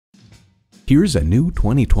Here's a new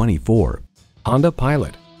 2024 Honda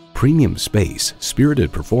Pilot. Premium space,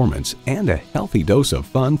 spirited performance, and a healthy dose of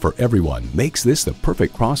fun for everyone makes this the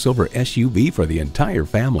perfect crossover SUV for the entire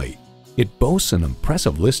family. It boasts an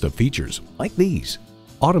impressive list of features like these: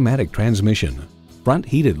 automatic transmission, front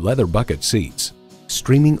heated leather bucket seats,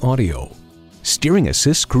 streaming audio, steering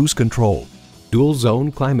assist cruise control, dual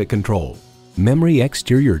zone climate control, memory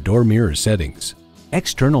exterior door mirror settings,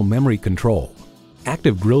 external memory control,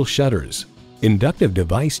 active grille shutters, inductive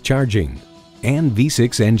device charging, and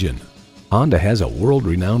V6 engine. Honda has a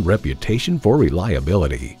world-renowned reputation for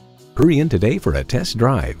reliability. Hurry in today for a test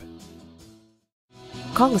drive.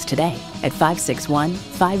 Call us today at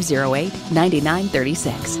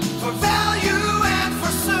 561-508-9936.